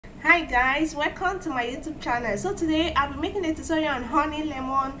Hi guys, welcome to my YouTube channel. So today I'll be making a tutorial on honey,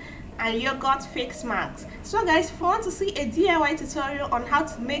 lemon and yogurt face masks. So guys, if you want to see a DIY tutorial on how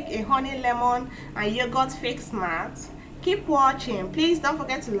to make a honey, lemon and yogurt face mask, keep watching. Please don't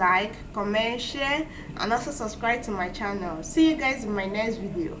forget to like, comment, share and also subscribe to my channel. See you guys in my next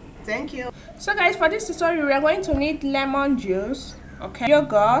video. Thank you. So guys, for this tutorial we are going to need lemon juice, okay,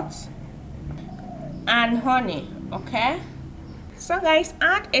 yogurt and honey, okay. So guys,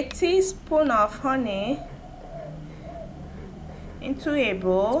 add a teaspoon of honey into a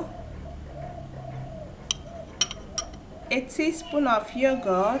bowl, a teaspoon of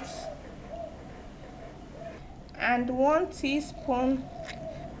yogurt and 1 teaspoon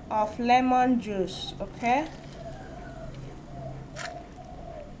of lemon juice, okay.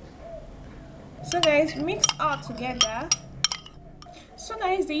 So guys, mix all together. So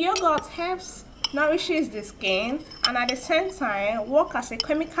guys, the yogurt nourishes the skin and at the same time work as a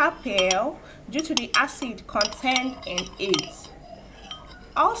chemical peel due to the acid contained in it.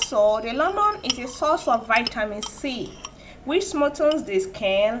 Also, the lemon is a source of vitamin C, which smoothens the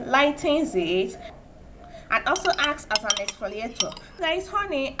skin, lightens it, and also acts as an exfoliator. Guys,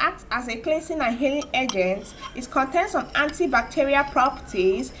 honey acts as a cleansing and healing agent. It contains some antibacterial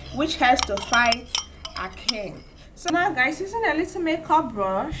properties which helps to fight acne. So now guys, using a little makeup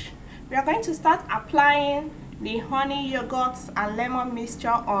brush, we are going to start applying the honey, yogurt and lemon mixture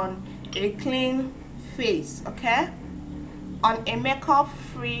on a clean face, okay, on a makeup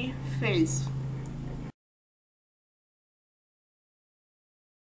free face.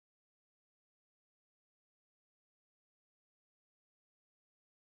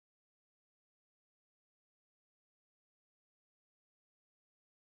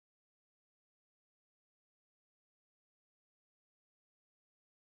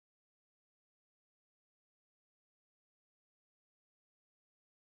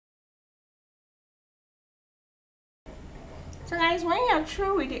 So guys, when you are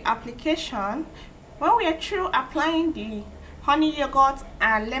through with the application, when we are through applying the honey, yogurt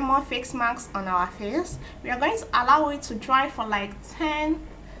and lemon face masks on our face, we are going to allow it to dry for like 10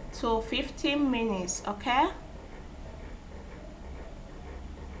 to 15 minutes, okay.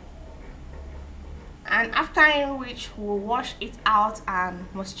 And after in which we'll wash it out and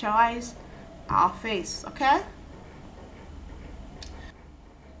moisturize our face, okay.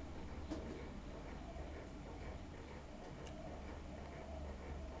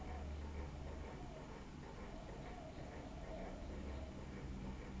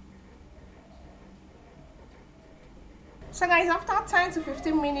 So guys, after 10 to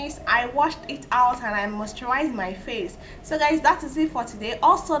 15 minutes I washed it out and I moisturized my face. So guys, that is it for today.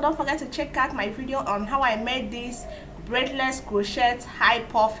 Also, don't forget to check out my video on how I made this braidless crochet high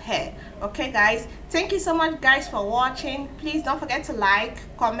puff hair. Okay guys, thank you so much guys for watching. Please don't forget to like,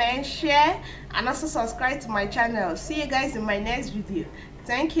 comment, share and also subscribe to my channel. See you guys in my next video.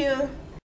 Thank you.